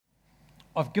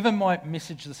I've given my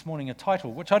message this morning a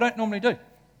title, which I don't normally do.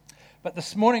 But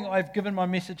this morning I've given my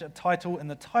message a title,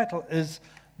 and the title is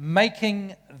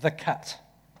Making the Cut.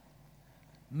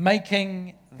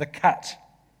 Making the Cut.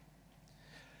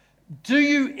 Do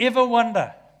you ever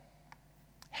wonder,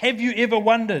 have you ever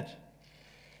wondered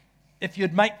if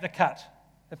you'd make the cut,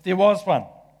 if there was one?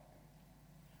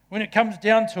 When it comes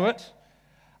down to it,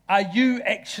 are you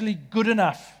actually good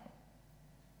enough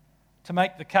to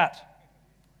make the cut?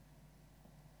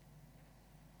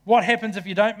 What happens if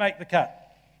you don't make the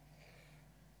cut?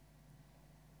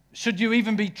 Should you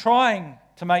even be trying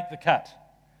to make the cut?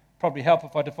 Probably help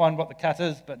if I define what the cut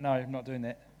is, but no, I'm not doing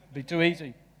that. It'd be too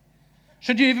easy.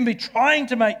 Should you even be trying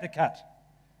to make the cut?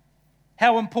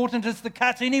 How important is the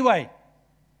cut anyway?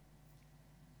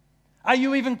 Are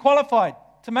you even qualified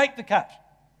to make the cut?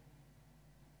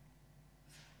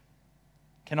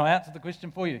 Can I answer the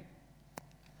question for you?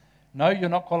 No, you're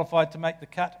not qualified to make the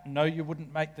cut. No, you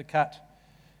wouldn't make the cut.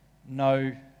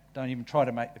 No, don't even try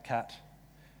to make the cut.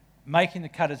 Making the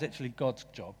cut is actually God's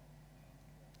job.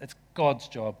 It's God's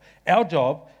job. Our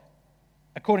job,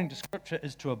 according to Scripture,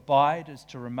 is to abide, is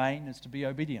to remain, is to be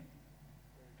obedient.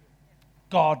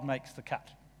 God makes the cut.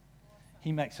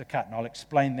 He makes the cut, and I'll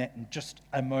explain that in just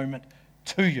a moment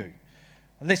to you.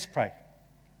 Let's pray.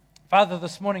 Father,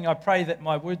 this morning I pray that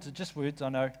my words are just words, I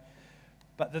know,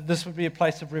 but that this would be a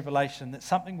place of revelation, that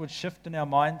something would shift in our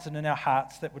minds and in our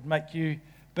hearts that would make you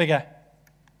bigger,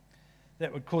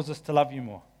 that would cause us to love you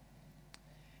more.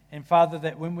 And Father,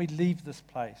 that when we leave this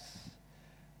place,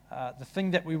 the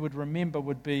thing that we would remember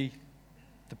would be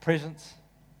the presence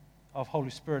of Holy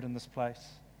Spirit in this place.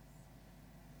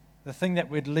 The thing that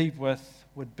we'd leave with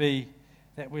would be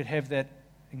that we'd have that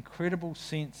incredible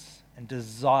sense and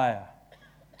desire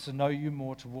to know you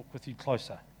more, to walk with you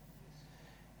closer.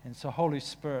 And so, Holy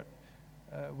Spirit,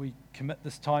 we commit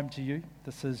this time to you.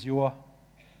 This is your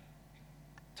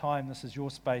time, this is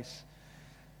your space,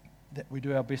 that we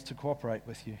do our best to cooperate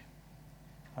with you.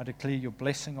 I declare your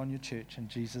blessing on your church in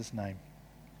Jesus' name.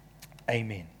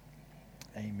 Amen.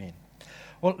 Amen.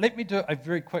 Well, let me do a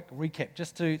very quick recap,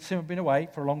 just to see I've been away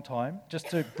for a long time, just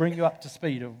to bring you up to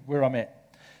speed of where I'm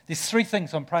at. There's 3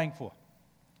 things I'm praying for,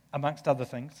 amongst other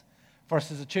things, for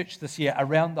us as a church this year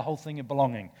around the whole thing of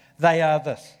belonging. They are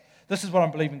this. This is what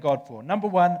I'm believing God for. Number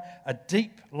 1, a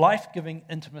deep, life-giving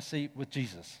intimacy with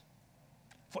Jesus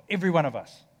for every one of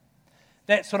us.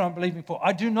 That's what I'm believing for.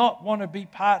 I do not want to be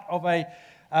part of a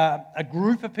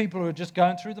group of people who are just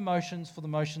going through the motions for the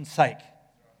motion's sake.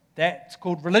 That's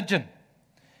called religion.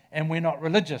 And we're not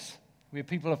religious. We're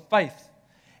people of faith.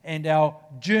 And our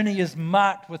journey is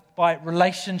marked by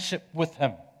relationship with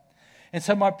Him. And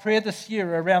so my prayer this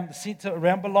year around the center,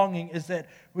 around belonging, is that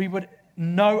we would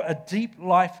know a deep,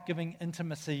 life-giving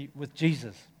intimacy with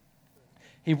Jesus.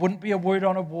 He wouldn't be a word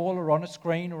on a wall or on a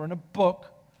screen or in a book,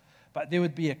 but there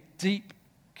would be a deep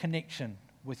connection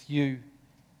with you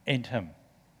and Him.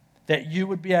 That you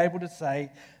would be able to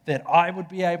say, that I would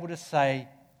be able to say,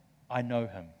 I know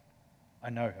Him. I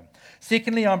know Him.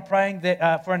 Secondly, I'm praying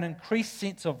that for an increased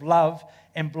sense of love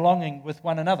and belonging with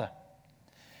one another.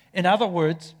 In other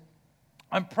words,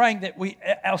 I'm praying that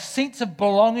our sense of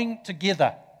belonging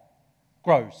together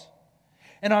grows.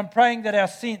 And I'm praying that our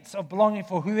sense of belonging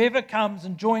for whoever comes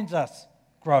and joins us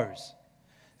grows.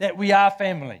 That we are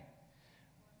family.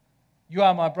 You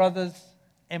are my brothers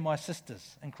and my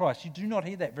sisters in Christ. You do not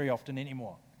hear that very often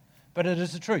anymore, but it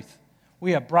is the truth.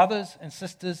 We are brothers and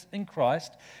sisters in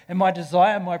Christ, and my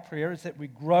desire, my prayer is that we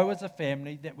grow as a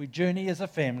family, that we journey as a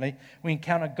family, we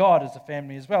encounter God as a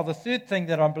family as well. The third thing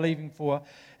that I'm believing for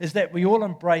is that we all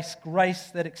embrace grace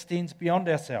that extends beyond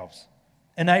ourselves,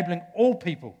 enabling all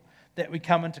people that we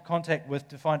come into contact with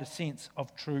to find a sense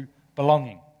of true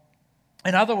belonging.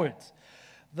 In other words,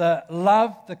 the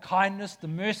love, the kindness, the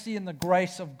mercy, and the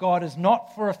grace of God is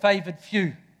not for a favored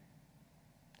few.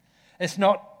 It's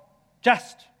not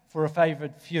just for a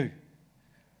favored few.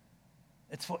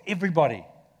 It's for everybody.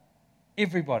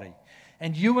 Everybody.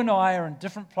 And you and I are in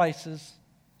different places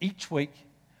each week.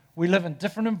 We live in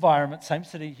different environments, same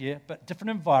city here, but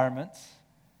different environments.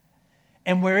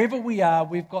 And wherever we are,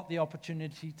 we've got the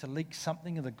opportunity to leak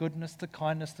something of the goodness, the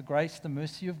kindness, the grace, the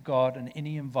mercy of God in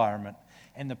any environment.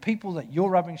 And the people that you're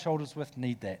rubbing shoulders with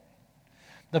need that.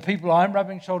 The people I'm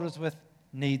rubbing shoulders with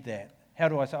need that. How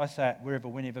do I say? I say it wherever,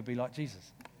 whenever, be like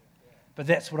Jesus. But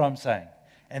that's what I'm saying,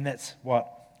 and that's what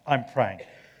I'm praying.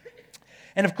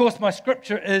 And of course, my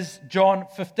scripture is John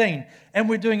 15, and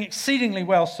we're doing exceedingly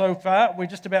well so far. We're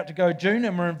just about to go June,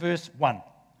 and we're in verse 1.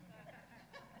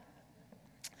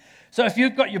 So if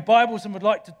you've got your Bibles and would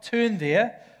like to turn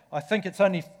there, I think it's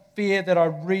only fair that I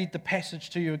read the passage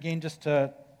to you again just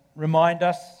to remind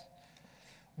us.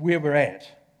 where we're at.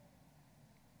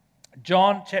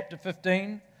 John chapter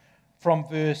 15 from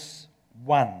verse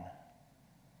 1.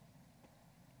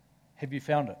 Have you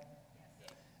found it?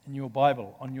 In your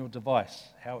Bible, on your device.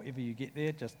 However you get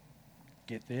there, just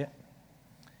get there.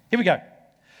 Here we go.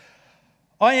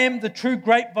 I am the true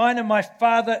grapevine, and my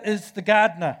Father is the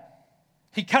gardener.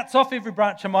 He cuts off every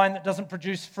branch of mine that doesn't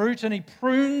produce fruit, and he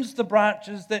prunes the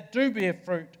branches that do bear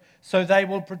fruit, so they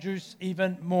will produce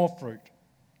even more fruit.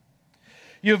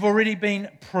 You have already been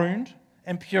pruned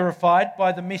and purified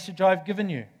by the message I've given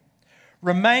you.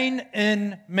 Remain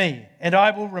in me, and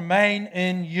I will remain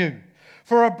in you.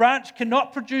 For a branch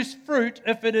cannot produce fruit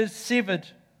if it is severed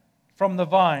from the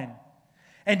vine,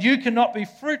 and you cannot be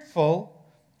fruitful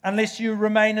unless you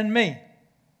remain in me.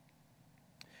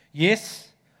 Yes,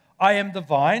 I am the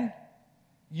vine,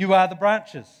 you are the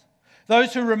branches.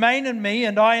 Those who remain in me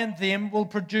and I in them will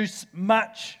produce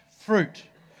much fruit.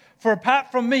 For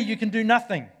apart from me, you can do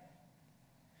nothing.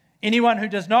 Anyone who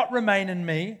does not remain in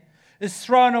me is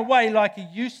thrown away like a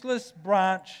useless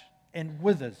branch and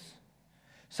withers.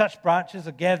 Such branches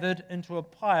are gathered into a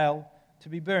pile to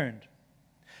be burned.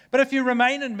 But if you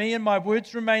remain in me and my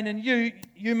words remain in you,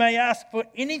 you may ask for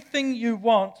anything you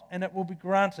want and it will be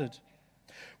granted.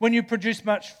 When you produce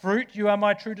much fruit, you are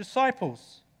my true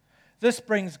disciples. This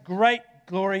brings great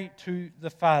glory to the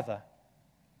Father.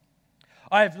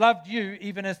 I have loved you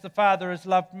even as the Father has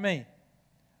loved me.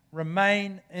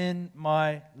 Remain in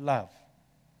my love.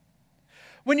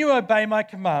 When you obey my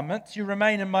commandments, you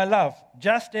remain in my love,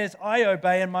 just as I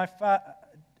obey my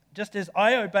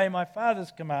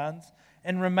Father's commands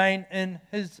and remain in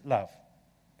his love.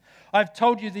 I've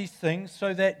told you these things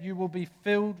so that you will be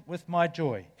filled with my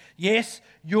joy. Yes,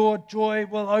 your joy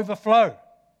will overflow.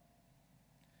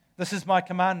 This is my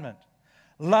commandment.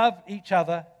 Love each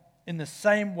other in the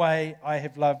same way I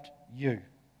have loved you.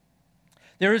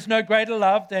 There is no greater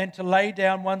love than to lay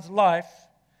down one's life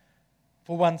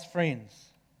for one's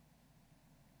friends.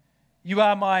 You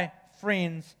are my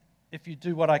friends if you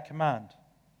do what I command.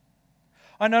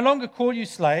 I no longer call you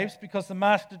slaves because the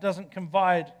master doesn't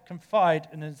confide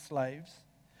in his slaves.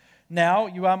 Now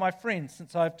you are my friends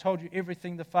since I have told you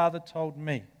everything the Father told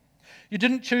me. You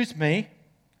didn't choose me,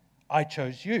 I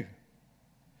chose you.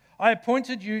 I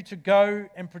appointed you to go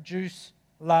and produce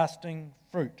lasting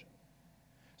fruit,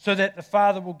 so that the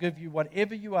Father will give you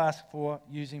whatever you ask for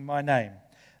using my name.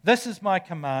 This is my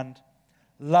command,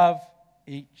 love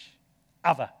each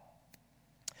other.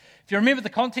 If you remember the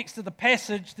context of the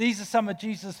passage, these are some of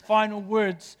Jesus' final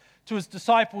words to his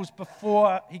disciples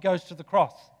before he goes to the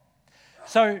cross.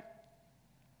 So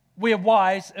we're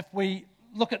wise if we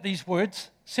look at these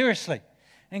words seriously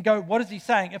and go, what is he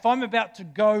saying? If I'm about to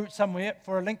go somewhere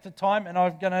for a length of time and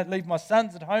I'm going to leave my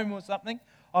sons at home or something,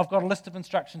 I've got a list of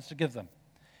instructions to give them.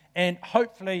 And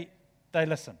hopefully they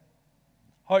listen.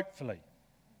 Hopefully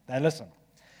they listen.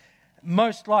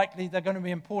 Most likely they're going to be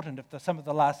important if they're some of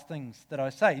the last things that I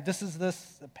say. This is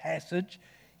this passage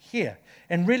here.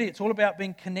 And really it's all about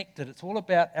being connected. It's all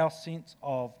about our sense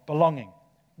of belonging.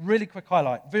 Really quick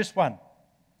highlight. Verse 1.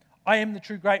 I am the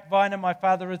true grapevine and my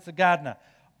Father is the gardener.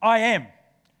 I am.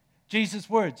 Jesus'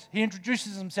 words. He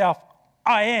introduces himself.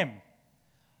 I am.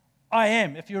 I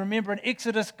am. If you remember in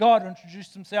Exodus, God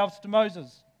introduced himself to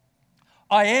Moses.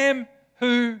 I am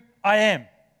who I am.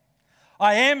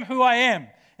 I am who I am.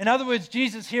 In other words,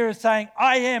 Jesus here is saying,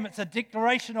 I am. It's a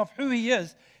declaration of who he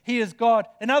is. He is God.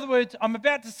 In other words, I'm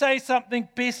about to say something.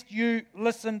 Best you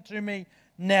listen to me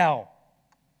now.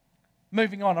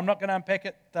 Moving on. I'm not going to unpack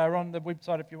it. They're on the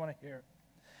website if you want to hear it.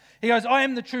 He goes, I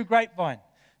am the true grapevine.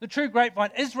 The true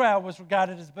grapevine. Israel was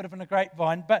regarded as a bit of a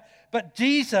grapevine, but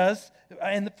Jesus,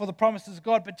 and for the promises of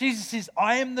God, but Jesus says,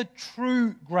 I am the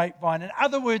true grapevine. In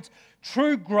other words,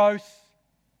 true growth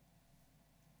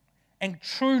and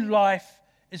true life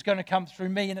is going to come through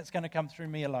me, and it's going to come through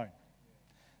me alone.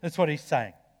 That's what he's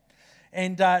saying.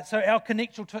 And so our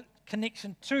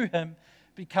connection to him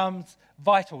becomes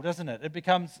vital, doesn't it? It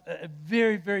becomes a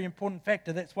very, very important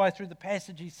factor. That's why through the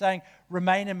passage he's saying,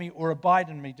 remain in me or abide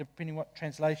in me, depending what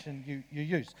translation you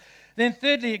use. Then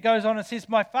thirdly, it goes on and says,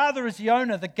 my Father is the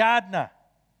owner, the gardener.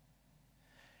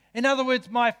 In other words,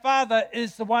 my Father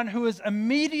is the one who is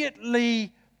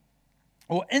immediately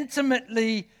or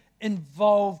intimately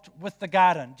involved with the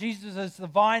garden. Jesus is the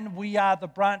vine, we are the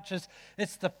branches.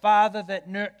 It's the Father that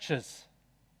nurtures.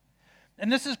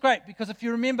 And this is great because if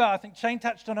you remember, I think Shane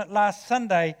touched on it last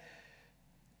Sunday,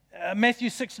 Matthew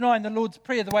 6:9, the Lord's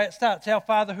Prayer, the way it starts, our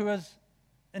Father who is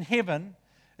in heaven,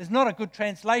 is not a good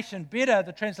translation. Better,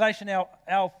 the translation,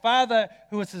 our Father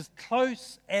who is as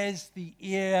close as the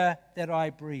air that I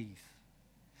breathe.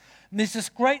 And there's this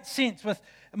great sense with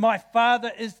my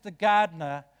Father is the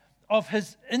gardener, of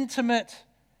his intimate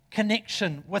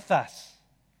connection with us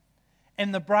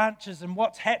and the branches and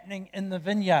what's happening in the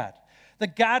vineyard. The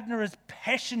gardener is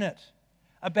passionate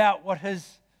about what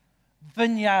his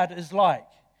vineyard is like.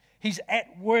 He's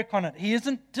at work on it. He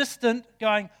isn't distant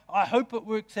going, I hope it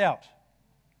works out.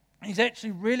 He's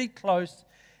actually really close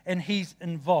and he's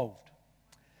involved.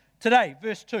 Today,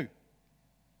 verse 2.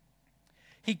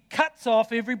 He cuts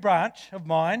off every branch of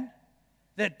mine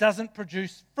that doesn't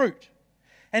produce fruit.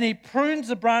 And he prunes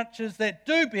the branches that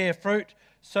do bear fruit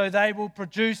so they will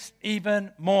produce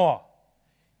even more.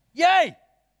 Yay!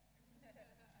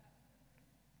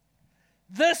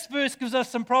 This verse gives us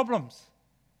some problems.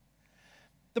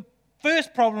 The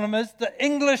first problem is the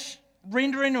English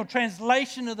rendering or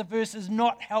translation of the verse is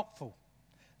not helpful.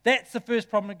 That's the first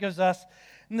problem it gives us.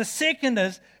 And the second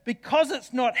is, because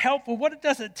it's not helpful, what it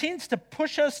does, it tends to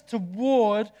push us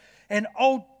toward an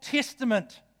Old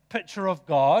Testament picture of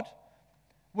God,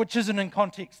 which isn't in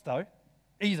context though,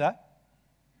 either.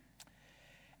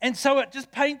 And so it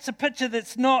just paints a picture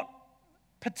that's not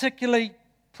particularly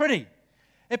pretty.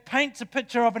 It paints a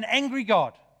picture of an angry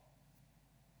God.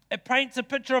 It paints a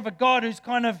picture of a God who's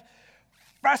kind of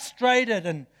frustrated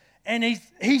and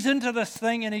he's into this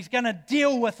thing and he's going to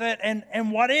deal with it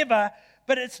and whatever,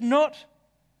 but it's not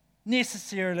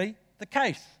necessarily the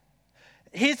case.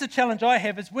 Here's the challenge I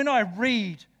have is when I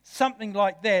read something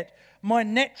like that, my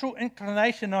natural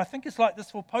inclination, and I think it's like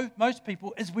this for most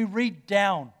people, is we read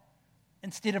down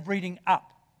instead of reading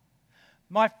up.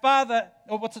 My father,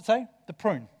 or what's it say? The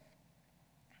prune.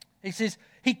 He says,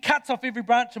 he cuts off every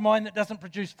branch of mine that doesn't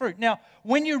produce fruit. Now,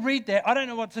 when you read that, I don't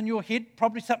know what's in your head,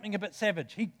 probably something a bit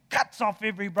savage. He cuts off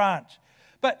every branch.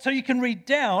 But so you can read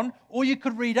down, or you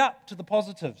could read up to the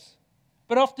positives.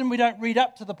 But often we don't read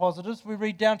up to the positives, we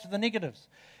read down to the negatives.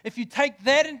 If you take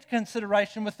that into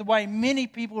consideration with the way many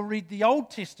people read the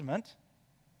Old Testament,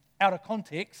 out of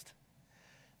context,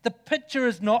 the picture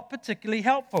is not particularly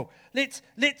helpful. Let's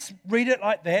read it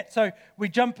like that. So we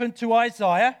jump into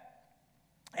Isaiah,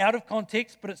 out of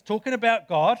context, but it's talking about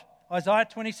God. Isaiah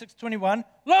 26:21.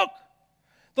 Look,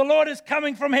 the Lord is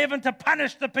coming from heaven to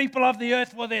punish the people of the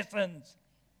earth for their sins.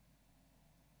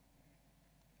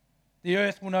 The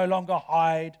earth will no longer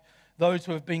hide those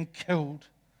who have been killed.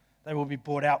 They will be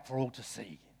brought out for all to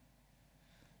see.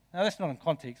 Now, that's not in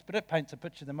context, but it paints a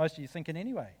picture that most of you are thinking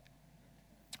anyway.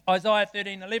 Isaiah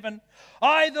 13:11.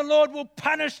 I, the Lord, will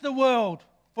punish the world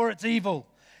for its evil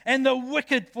and the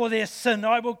wicked for their sin.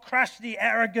 I will crush the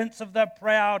arrogance of the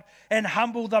proud and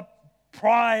humble the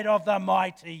pride of the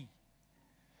mighty.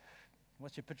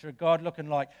 What's your picture of God looking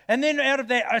like? And then out of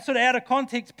that, sort of out of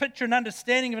context picture and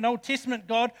understanding of an Old Testament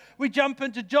God, we jump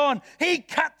into John. He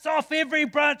cuts off every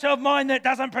branch of mine that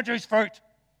doesn't produce fruit.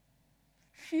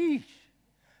 Sheesh.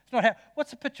 It's not how.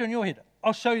 What's the picture in your head?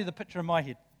 I'll show you the picture in my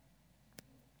head.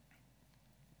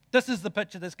 This is the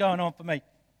picture that's going on for me.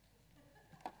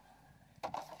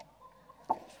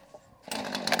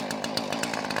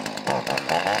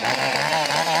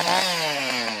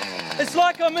 It's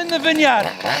like I'm in the vineyard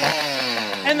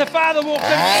and the father walks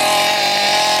in.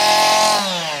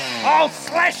 I'll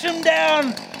slash him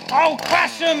down. I'll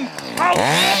crush him. I'll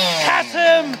cut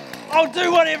him. I'll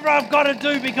do whatever I've got to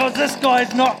do because this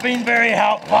guy's not been very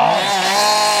helpful.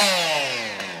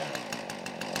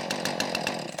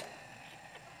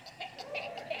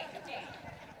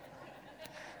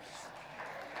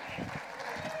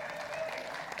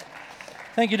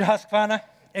 Thank you to Husqvarna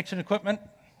Action Equipment.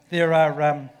 There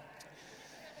are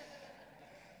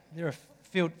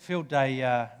field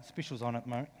day specials on at the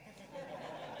moment.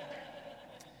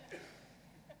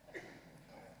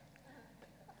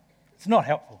 It's not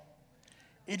helpful.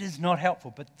 It is not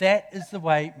helpful, but that is the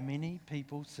way many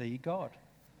people see God.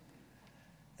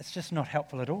 It's just not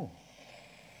helpful at all.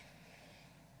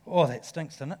 Oh, that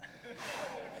stinks, doesn't it?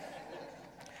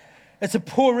 It's a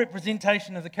poor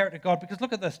representation of the character of God because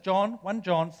look at this, 1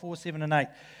 John 4, 7 and 8.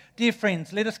 Dear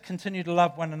friends, let us continue to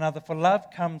love one another, for love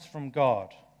comes from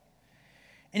God.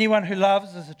 Anyone who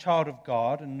loves is a child of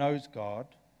God and knows God,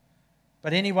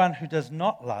 but anyone who does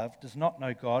not love does not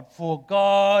know God, for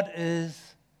God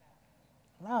is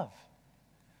love.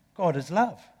 God is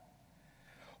love.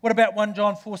 What about 1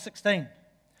 John 4:16?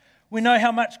 We know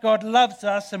how much God loves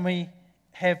us and we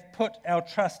have put our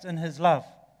trust in his love.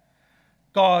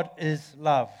 God is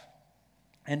love,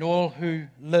 and all who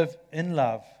live in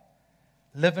love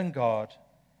live in God,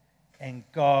 and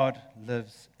God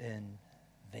lives in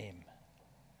them.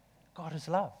 God is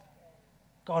love.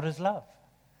 God is love.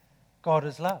 God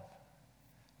is love.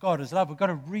 God is love. We've got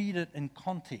to read it in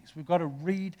context. We've got to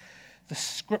read the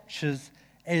scriptures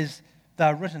as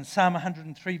They're written. Psalm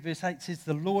 103 verse 8 says,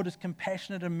 "The Lord is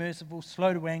compassionate and merciful,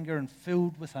 slow to anger, and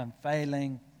filled with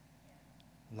unfailing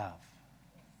love."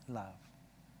 Love.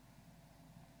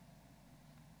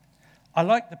 I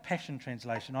like the Passion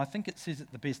Translation. I think it says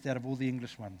it the best out of all the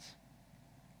English ones.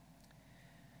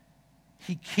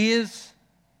 He cares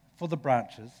for the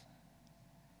branches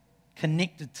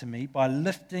connected to me by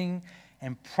lifting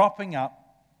and propping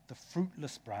up the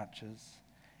fruitless branches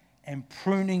and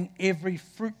pruning every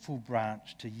fruitful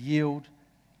branch to yield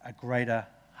a greater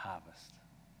harvest.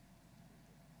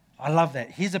 I love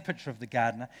that. Here's a picture of the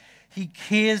gardener. He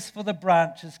cares for the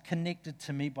branches connected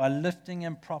to me by lifting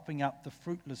and propping up the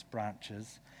fruitless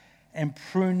branches and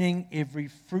pruning every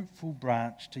fruitful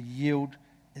branch to yield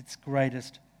its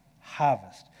greatest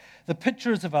harvest. The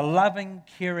picture is of a loving,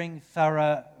 caring,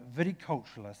 thorough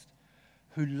viticulturalist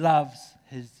who loves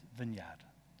his vineyard,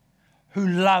 who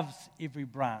loves every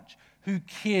branch, who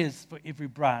cares for every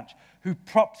branch, who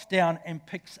props down and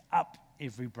picks up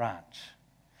every branch,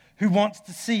 who wants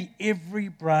to see every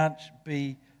branch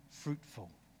be fruitful.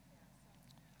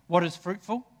 What is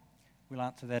fruitful? We'll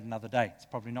answer that another day. It's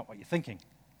probably not what you're thinking.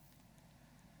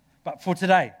 But for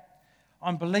today,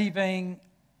 I'm believing,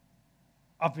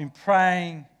 I've been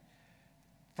praying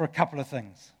for a couple of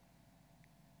things.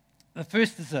 The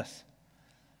first is this.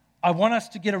 I want us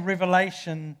to get a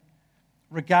revelation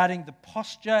regarding the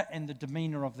posture and the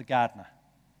demeanor of the gardener.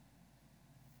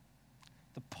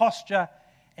 The posture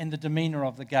and the demeanor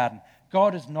of the garden.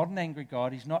 God is not an angry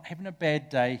God. He's not having a bad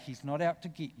day. He's not out to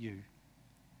get you.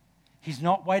 He's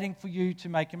not waiting for you to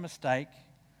make a mistake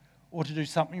or to do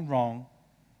something wrong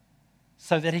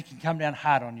so that he can come down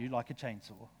hard on you like a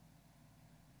chainsaw.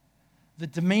 The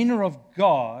demeanor of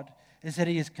God is that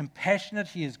he is compassionate,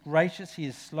 he is gracious, he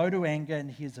is slow to anger,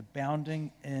 and he is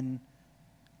abounding in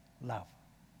love.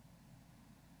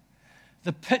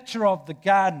 The picture of the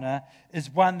gardener is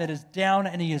one that is down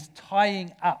and he is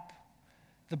tying up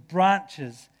the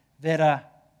branches that are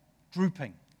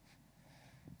drooping.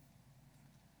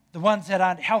 The ones that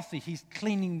aren't healthy, he's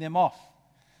cleaning them off,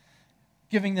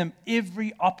 giving them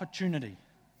every opportunity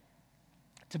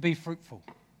to be fruitful.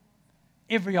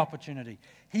 Every opportunity.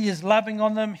 He is loving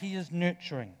on them, he is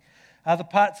nurturing. The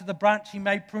parts of the branch, he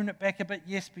may prune it back a bit,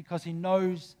 yes, because he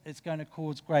knows it's going to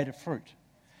cause greater fruit.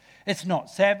 It's not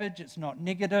savage, it's not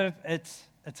negative, it's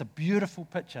a beautiful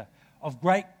picture of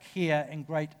great care and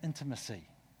great intimacy.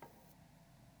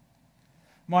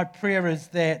 My prayer is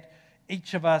that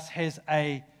each of us has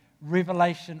a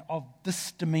revelation of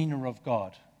this demeanor of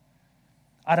God.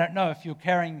 I don't know if you're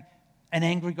carrying an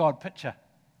angry God picture,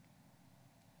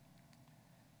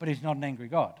 but he's not an angry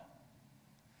God.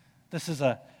 This is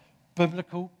a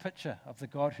biblical picture of the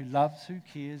God who loves, who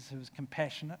cares, who is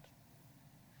compassionate,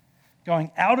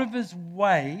 going out of his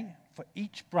way for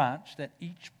each branch, that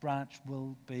each branch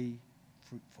will be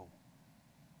fruitful.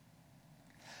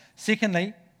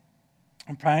 Secondly,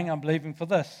 I'm praying, I'm believing for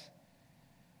this,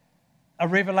 a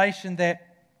revelation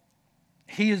that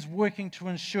he is working to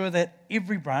ensure that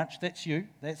every branch, that's you,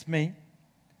 that's me,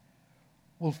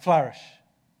 will flourish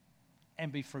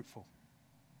and be fruitful.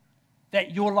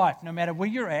 That your life, no matter where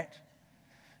you're at,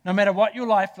 no matter what your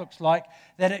life looks like,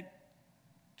 that it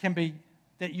can be,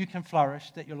 that you can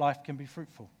flourish, that your life can be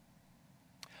fruitful.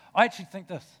 I actually think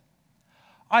this.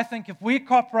 I think if we're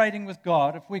cooperating with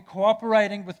God, if we're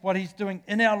cooperating with what he's doing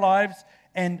in our lives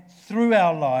and through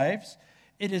our lives,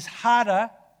 it is harder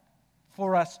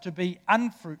for us to be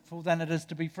unfruitful than it is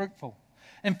to be fruitful.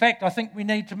 In fact, I think we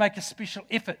need to make a special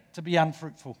effort to be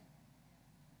unfruitful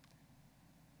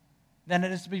than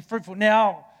it is to be fruitful.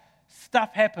 Now,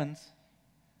 stuff happens.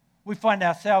 We find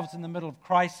ourselves in the middle of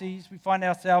crises. We find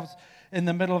ourselves in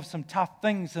the middle of some tough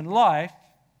things in life.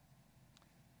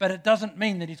 But it doesn't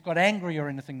mean that he's got angry or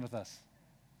anything with us.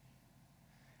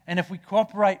 And if we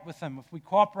cooperate with him, if we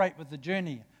cooperate with the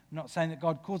journey, I'm not saying that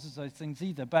God causes those things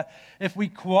either, but if we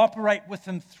cooperate with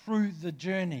him through the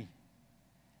journey,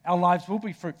 our lives will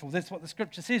be fruitful. That's what the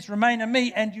scripture says. Remain in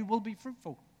me and you will be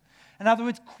fruitful. In other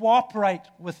words, cooperate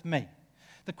with me.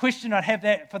 The question I'd have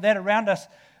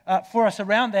for us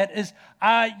around that is,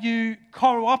 are you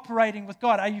cooperating with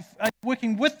God? Are you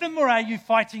working with him or are you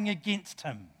fighting against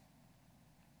him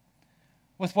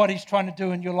with what he's trying to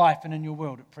do in your life and in your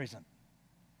world at present?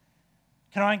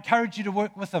 Can I encourage you to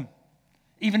work with him,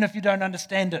 even if you don't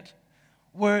understand it?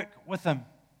 Work with him,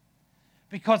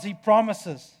 because he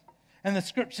promises. And the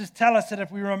scriptures tell us that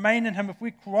if we remain in him, if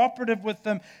we're cooperative with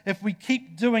him, if we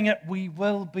keep doing it, we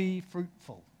will be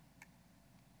fruitful.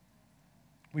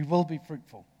 We will be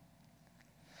fruitful.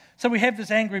 So we have this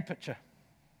angry picture,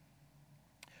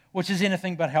 which is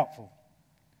anything but helpful.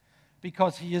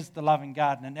 because he is the loving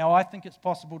gardener. Now, I think it's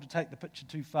possible to take the picture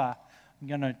too far. I'm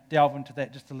going to delve into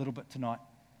that just a little bit tonight.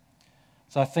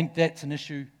 So I think that's an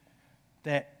issue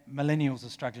that millennials are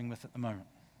struggling with at the moment.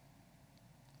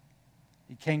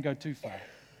 You can go too far.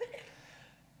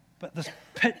 But this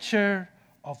picture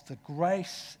of the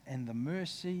grace and the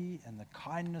mercy and the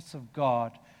kindness of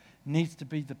God needs to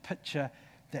be the picture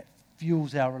that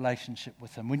fuels our relationship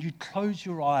with him. When you close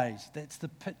your eyes, that's the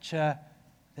picture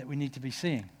that we need to be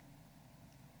seeing.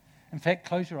 In fact,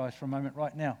 close your eyes for a moment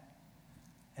right now.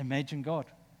 Imagine God.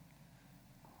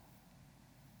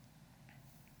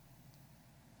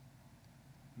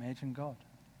 Imagine God.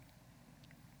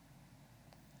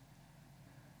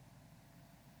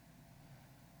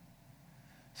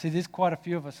 See, there's quite a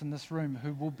few of us in this room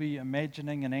who will be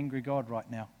imagining an angry God right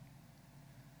now.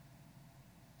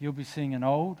 You'll be seeing an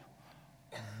old,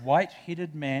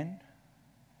 white-headed man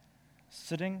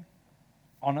sitting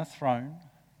on a throne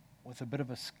with a bit of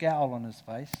a scowl on his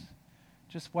face,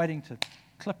 just waiting to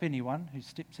clip anyone who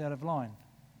steps out of line.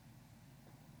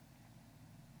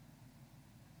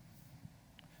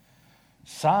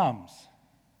 Psalms,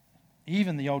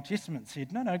 even the Old Testament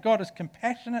said, no, God is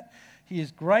compassionate, he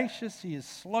is gracious, he is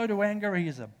slow to anger, he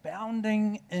is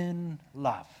abounding in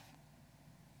love.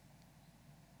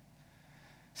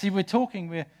 See, we're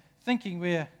thinking,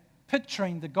 we're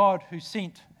picturing the God who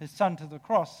sent his son to the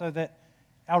cross so that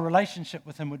our relationship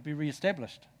with him would be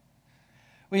reestablished.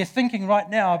 We are thinking right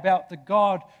now about the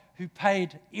God who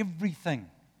paid everything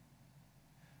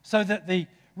so that the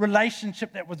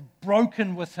relationship that was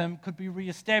broken with him could be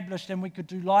reestablished and we could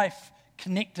do life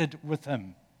connected with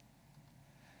him.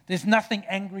 There's nothing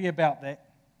angry about that.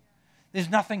 There's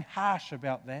nothing harsh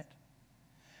about that.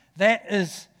 That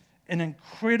is an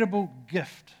incredible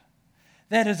gift.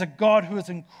 That is a God who is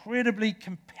incredibly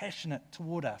compassionate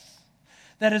toward us.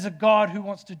 That is a God who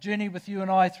wants to journey with you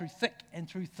and I through thick and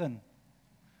through thin,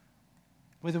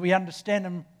 whether we understand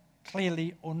him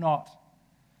clearly or not.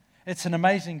 It's an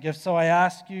amazing gift. So I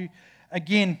ask you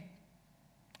again,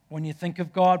 when you think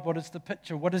of God, what is the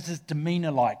picture? What is his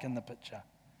demeanor like in the picture?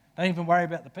 Don't even worry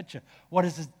about the picture. What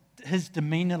is his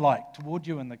demeanor like toward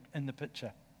you in the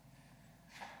picture?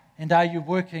 And are you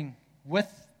working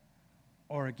with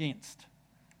or against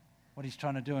what he's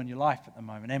trying to do in your life at the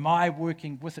moment? Am I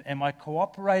working with it? Am I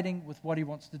cooperating with what he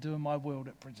wants to do in my world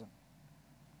at present?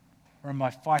 Or am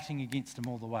I fighting against him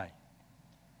all the way?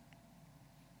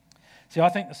 See, I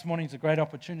think this morning is a great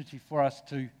opportunity for us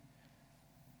to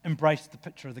embrace the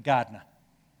picture of the gardener,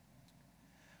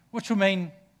 which will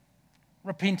mean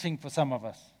repenting for some of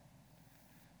us.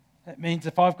 That means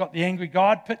if I've got the angry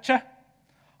God picture,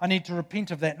 I need to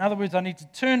repent of that. In other words, I need to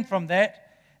turn from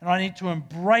that and I need to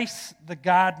embrace the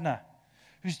gardener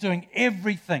who's doing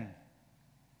everything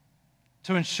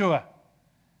to ensure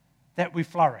that we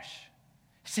flourish.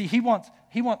 See, he wants,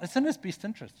 it's in his best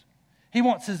interest. He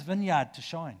wants his vineyard to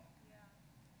shine.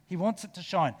 He wants it to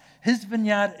shine. His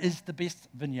vineyard is the best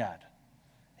vineyard.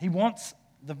 He wants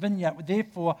the vineyard,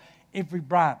 therefore every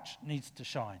branch needs to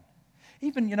shine.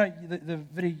 Even, the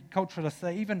viticulturists,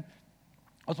 I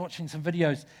was watching some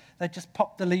videos, they just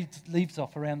pop the leaves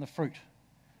off around the fruit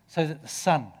so that the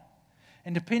sun,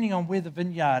 and depending on where the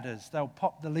vineyard is, they'll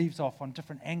pop the leaves off on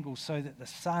different angles so that the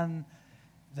sun,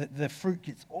 the fruit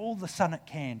gets all the sun it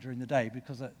can during the day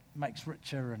because it makes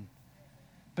richer and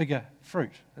bigger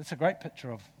fruit. It's a great picture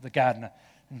of the gardener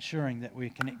ensuring that we're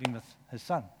connecting with his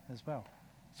son as well.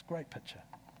 It's a great picture.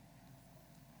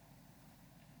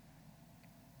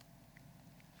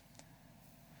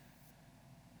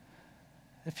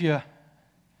 If you're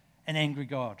an angry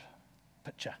God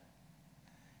picture,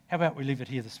 how about we leave it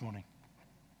here this morning?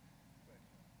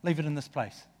 Leave it in this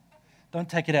place. Don't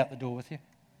take it out the door with you.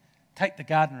 Take the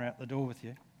gardener out the door with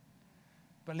you.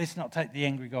 But let's not take the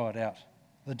angry God out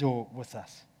the door with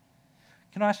us.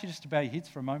 Can I ask you just to bow your heads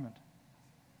for a moment?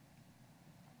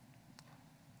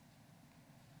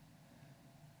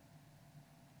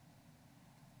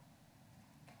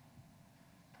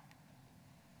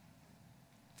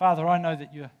 Father, I know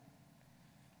that you're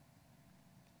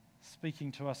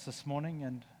speaking to us this morning,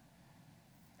 and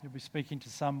you'll be speaking to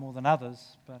some more than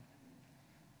others, but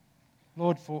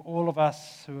Lord, for all of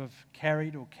us who have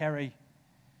carried or carry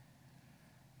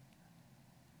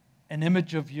an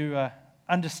image of you, an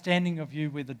understanding of you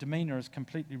where the demeanor is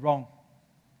completely wrong,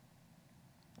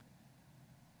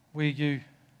 where you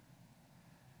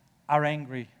are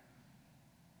angry,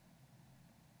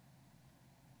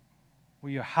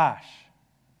 where you're harsh.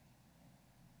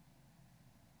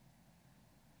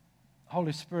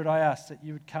 Holy Spirit, I ask that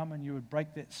you would come and you would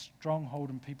break that stronghold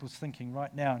in people's thinking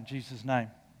right now in Jesus' name.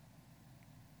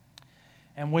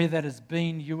 And where that has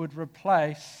been, you would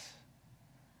replace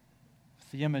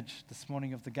the image this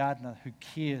morning of the gardener who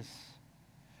cares,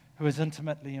 who is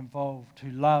intimately involved, who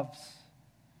loves,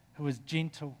 who is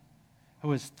gentle,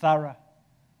 who is thorough,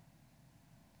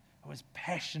 who is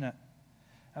passionate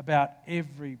about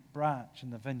every branch in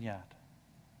the vineyard.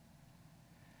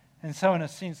 And so in a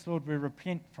sense, Lord, we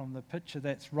repent from the picture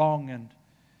that's wrong and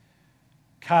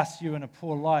cast you in a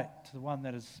poor light to the one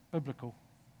that is biblical.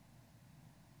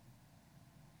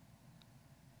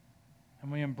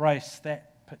 And we embrace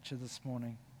that picture this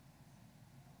morning.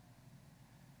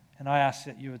 And I ask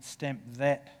that you would stamp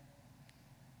that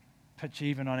picture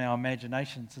even on our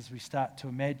imaginations as we start to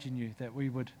imagine you, that we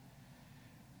would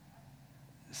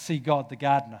see God the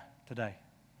gardener today.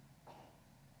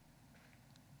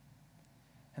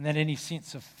 And that any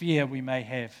sense of fear we may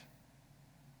have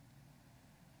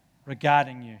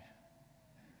regarding you,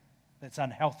 that's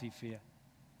unhealthy fear,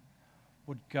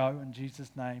 would go in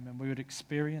Jesus' name, and we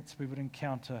would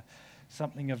encounter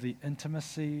something of the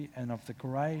intimacy and of the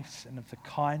grace and of the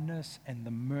kindness and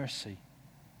the mercy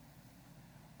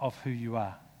of who you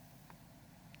are.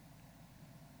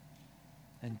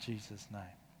 In Jesus' name.